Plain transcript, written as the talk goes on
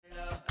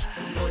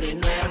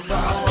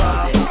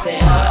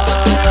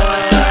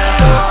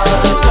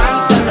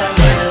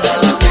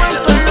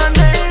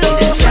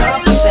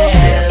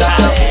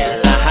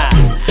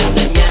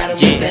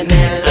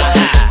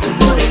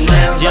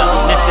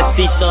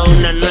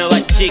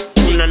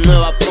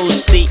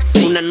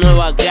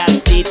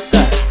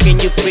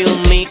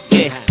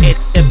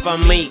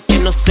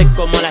sé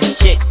como la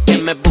shit, que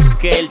me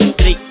busque el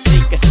trick,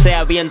 que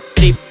sea bien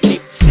trip,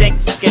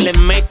 sex, que le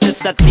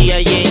metes a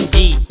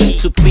T.I.N.G,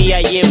 su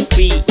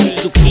P.I.M.P,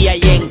 su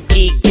P.I.N.K.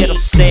 Quiero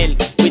ser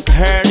with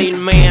her,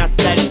 irme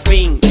hasta el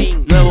fin.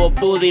 Nuevo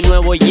booty,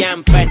 nuevo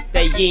jam pa'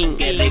 este jean.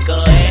 Qué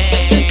rico es.